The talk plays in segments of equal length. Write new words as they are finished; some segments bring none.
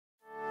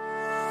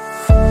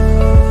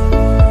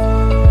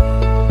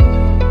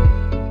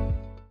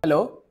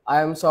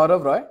I am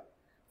Saurav Roy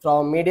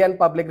from Media and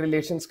Public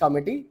Relations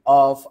Committee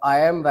of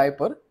IIM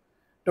Raipur.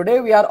 Today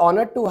we are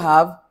honored to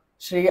have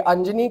Shri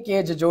Anjani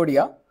K.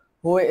 Jajodia,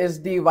 who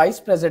is the Vice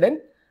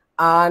President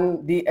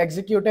and the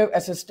Executive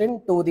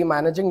Assistant to the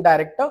Managing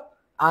Director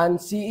and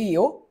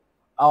CEO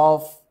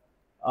of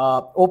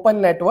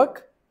Open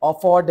Network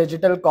for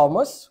Digital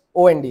Commerce,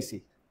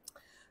 ONDC.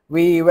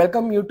 We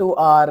welcome you to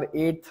our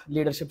 8th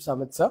Leadership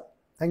Summit, sir.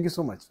 Thank you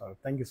so much, Saurav.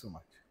 Thank you so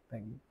much.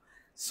 Thank you.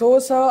 So,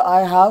 sir, I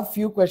have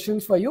few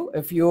questions for you.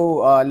 If you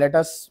let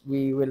us,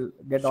 we will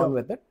get on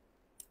with it.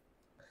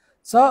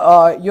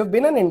 Sir, you've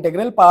been an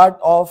integral part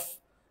of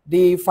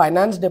the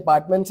finance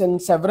departments in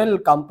several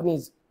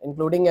companies,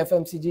 including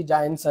FMCG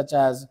giants such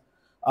as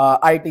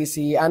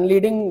ITC and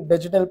leading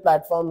digital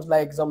platforms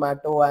like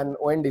Zomato and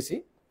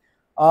ONDC.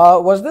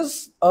 Was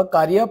this a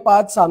career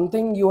path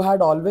something you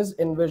had always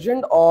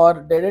envisioned, or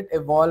did it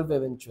evolve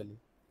eventually?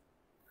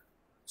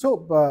 So,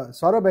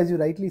 Saurabh, as you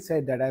rightly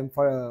said, that I'm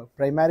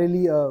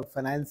primarily a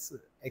finance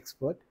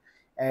expert,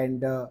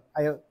 and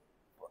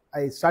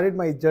I started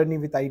my journey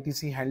with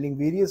ITC handling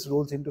various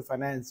roles into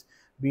finance,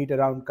 be it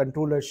around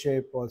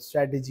controllership or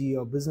strategy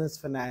or business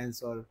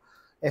finance or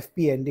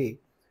FP&A,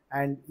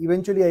 and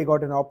eventually I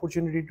got an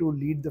opportunity to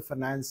lead the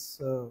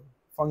finance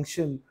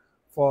function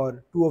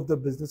for two of the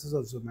businesses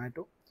of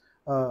Zomato.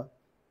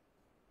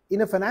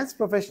 In a finance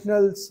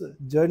professional's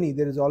journey,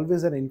 there is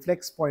always an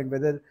inflex point,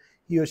 whether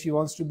he or she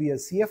wants to be a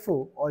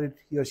CFO or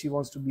he or she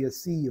wants to be a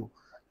CEO,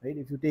 right?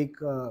 If you take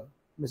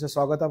Mr.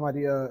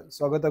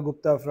 Swagata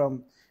Gupta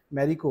from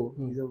Marico,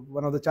 he's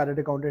one of the chartered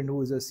accountant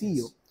who is a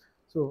CEO.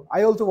 So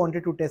I also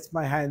wanted to test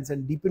my hands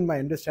and deepen my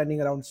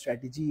understanding around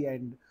strategy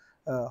and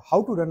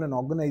how to run an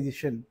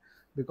organization,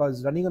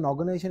 because running an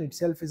organization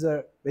itself is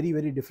a very,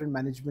 very different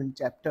management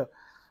chapter.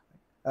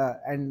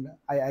 And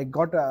I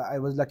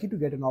was lucky to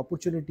get an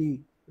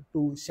opportunity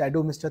to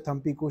shadow Mr.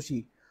 Thampi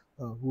Koshi,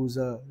 who's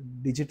a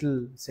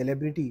digital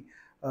celebrity,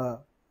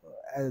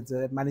 as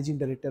a managing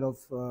director of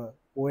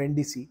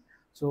ONDC.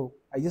 So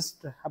I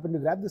just happened to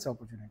grab this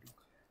opportunity.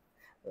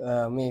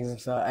 Amazing,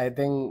 sir. I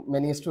think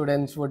many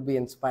students would be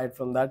inspired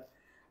from that,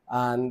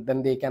 and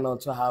then they can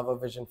also have a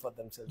vision for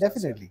themselves.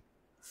 Definitely.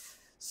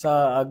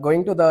 So,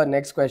 going to the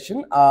next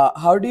question,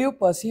 how do you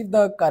perceive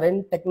the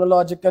current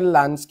technological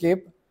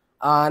landscape,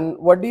 and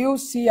what do you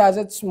see as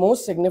its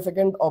most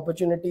significant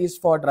opportunities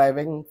for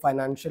driving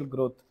financial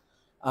growth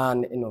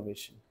and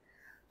innovation?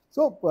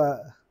 So,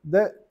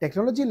 the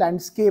technology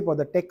landscape or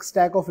the tech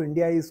stack of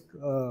India is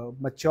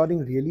maturing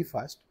really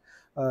fast.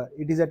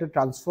 It is at a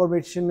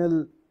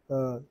transformational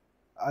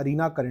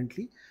arena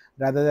currently,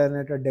 rather than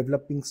at a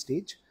developing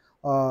stage.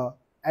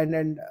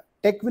 And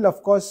tech will,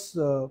 of course,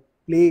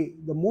 play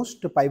the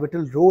most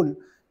pivotal role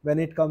when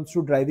it comes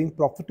to driving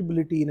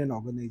profitability in an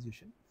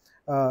organization.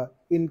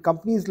 In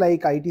companies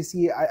like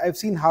ITC, I've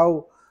seen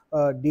how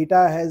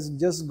data has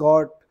just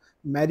got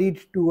married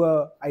to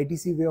a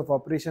ITC way of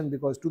operation,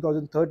 because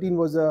 2013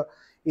 was a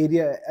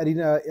year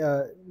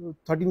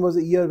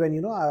when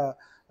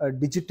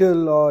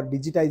digital or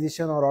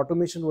digitization or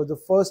automation was the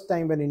first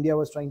time when India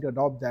was trying to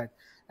adopt that.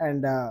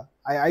 And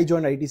I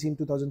joined ITC in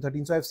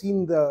 2013, so I've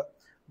seen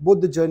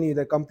both the journey,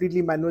 the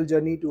completely manual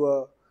journey to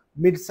a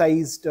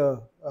mid-sized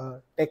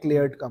tech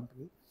layered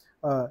company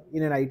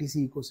in an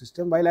ITC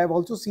ecosystem, while I've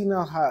also seen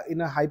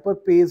in a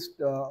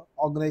hyper-paced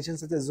organization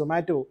such as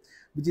Zomato,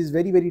 which is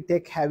very, very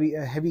tech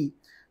heavy,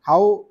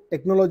 how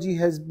technology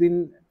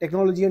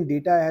and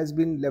data has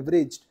been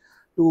leveraged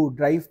to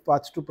drive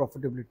paths to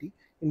profitability.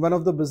 In one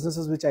of the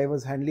businesses which I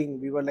was handling,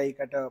 we were like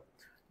at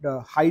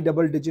the high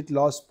double-digit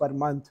loss per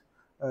month,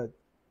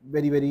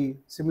 very, very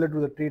similar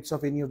to the traits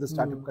of any of the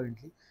startup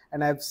currently.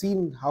 And I've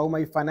seen how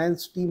my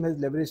finance team has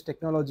leveraged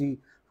technology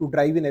to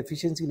drive in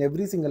efficiency in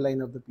every single line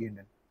of the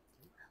P&L.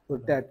 So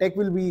tech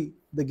will be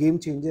the game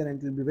changer,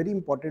 and it will be very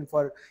important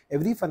for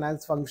every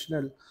finance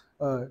functional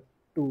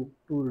to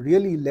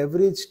really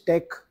leverage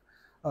tech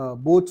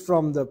both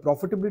from the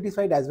profitability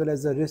side as well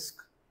as the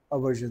risk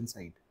aversion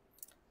side.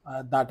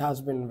 That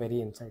has been very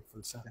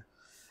insightful, sir.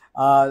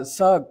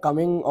 Sir,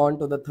 coming on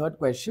to the third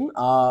question,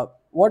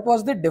 what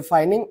was the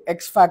defining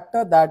X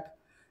factor that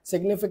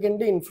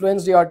significantly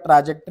influenced your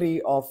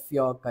trajectory of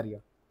your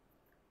career?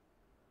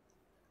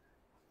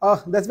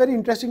 That's a very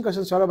interesting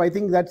question, Saurabh. I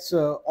think that's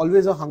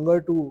always a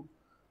hunger to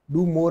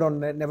do more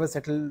and never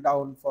settle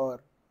down for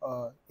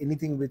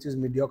anything which is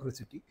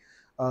mediocrity.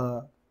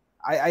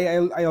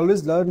 I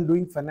always learn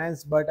doing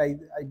finance, but I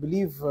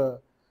believe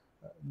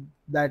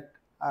that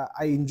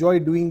I enjoy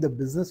doing the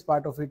business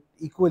part of it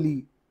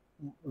equally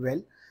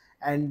well.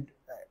 And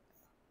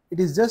it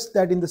is just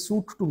that in the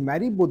suit to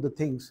marry both the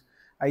things,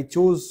 I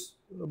chose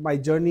my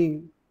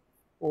journey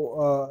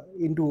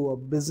into a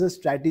business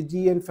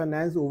strategy and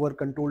finance over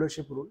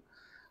controllership role.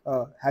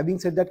 Having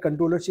said that,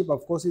 controllership,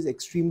 of course, is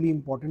extremely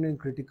important and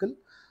critical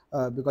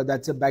because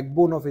that's a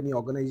backbone of any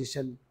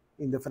organization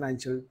in the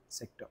financial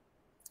sector.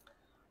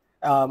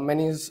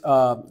 Many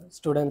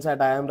students at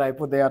IIM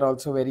Raipur, they are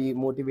also very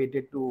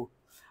motivated to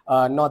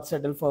not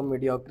settle for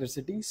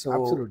mediocrity. So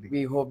Absolutely.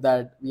 we hope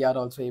that we are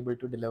also able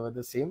to deliver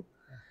the same.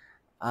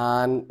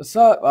 And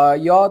sir,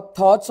 your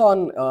thoughts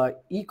on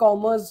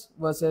e-commerce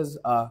versus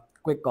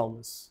quick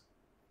commerce?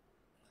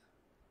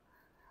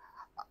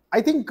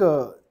 I think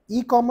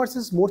e-commerce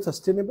is more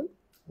sustainable,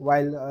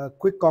 while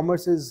quick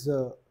commerce is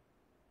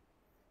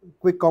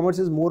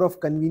more of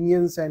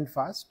convenience and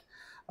fast.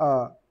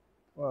 Uh,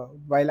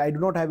 while I do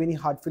not have any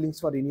hard feelings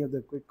for any of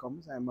the quick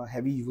commerce, I am a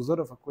heavy user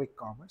of a quick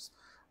commerce.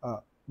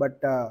 But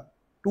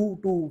two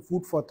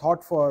food for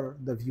thought for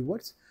the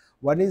viewers.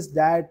 One is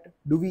that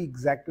do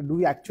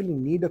we actually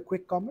need a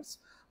quick commerce?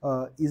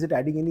 Is it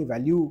adding any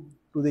value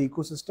to the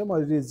ecosystem,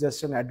 or it is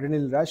just an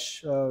adrenaline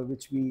rush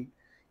which we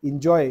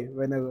enjoy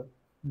when a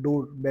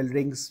doorbell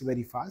rings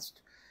very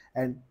fast?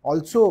 And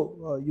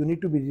also, you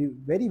need to be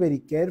very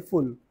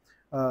careful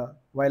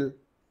while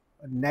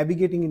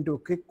navigating into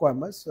quick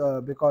commerce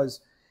because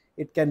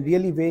it can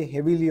really weigh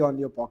heavily on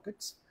your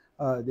pockets.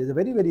 There's a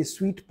very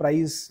sweet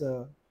price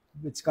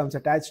which comes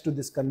attached to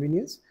this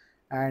convenience,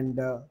 and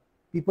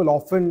people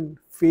often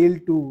fail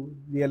to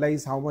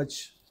realize how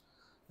much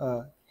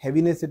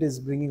heaviness it is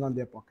bringing on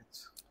their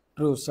pockets.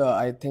 True, sir.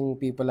 I think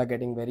people are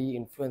getting very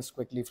influenced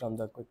quickly from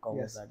the quick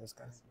commerce Yes. that is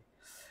currently.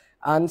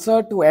 And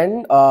sir, to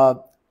end, I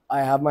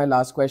have my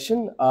last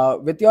question.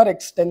 With your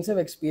extensive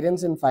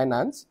experience in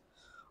finance,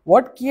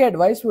 what key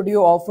advice would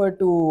you offer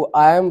to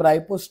IIM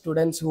Raipur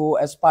students who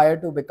aspire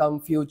to become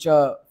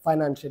future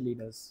financial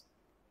leaders?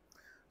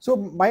 So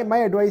my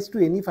advice to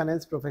any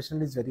finance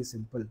professional is very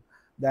simple,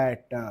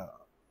 that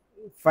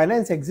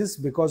finance exists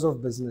because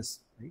of business,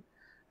 right?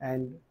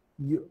 And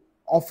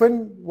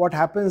often what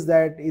happens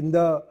that in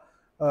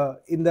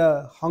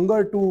the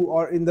hunger to,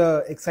 or in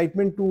the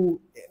excitement to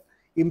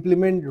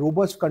implement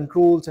robust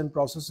controls and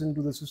processes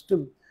into the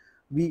system,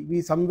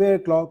 we somewhere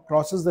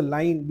crosses the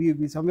line.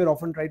 We somewhere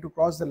often try to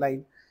cross the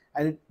line,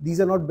 and these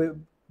are not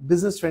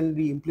business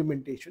friendly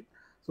implementation.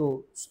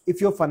 So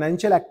if your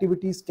financial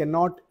activities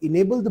cannot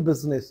enable the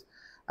business,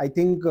 I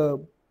think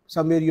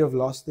somewhere you have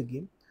lost the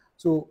game.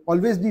 So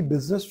always be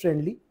business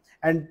friendly,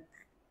 and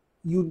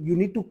you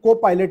need to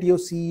co-pilot your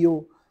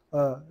CEO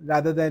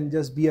rather than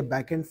just be a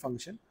back-end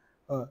function.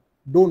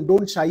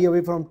 Don't shy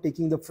away from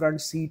taking the front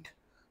seat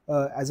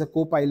as a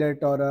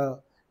co-pilot or a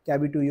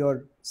cabby to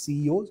your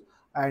CEOs,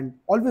 and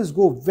always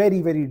go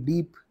very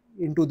deep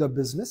into the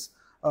business.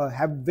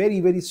 Have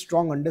very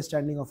strong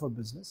understanding of a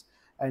business,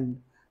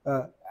 and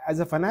as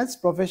a finance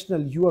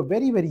professional, you are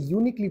very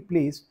uniquely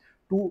placed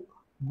to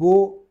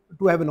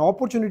have an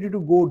opportunity to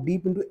go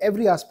deep into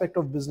every aspect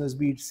of business,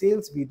 be it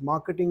sales, be it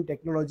marketing,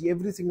 technology.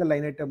 Every single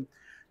line item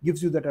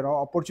gives you that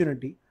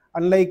opportunity,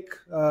 unlike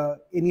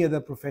any other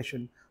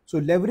profession. So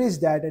leverage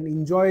that and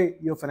enjoy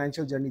your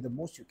financial journey the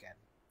most you can.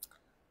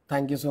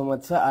 Thank you so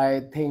much, sir.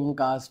 I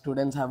think our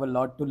students have a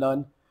lot to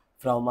learn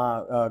from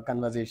our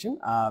conversation.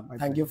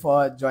 Thank you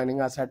for joining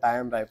us at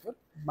IIM Raipur.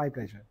 My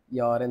pleasure.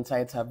 Your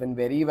insights have been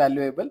very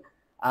valuable,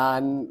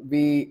 and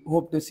we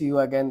hope to see you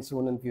again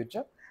soon in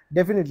future.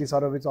 Definitely,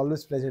 Saurav. It's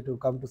always a pleasure to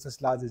come to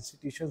such large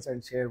institutions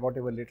and share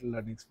whatever little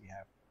learnings we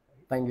have.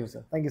 Thank you,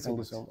 sir. Thank you so Thank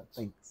much. you so much.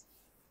 Thanks.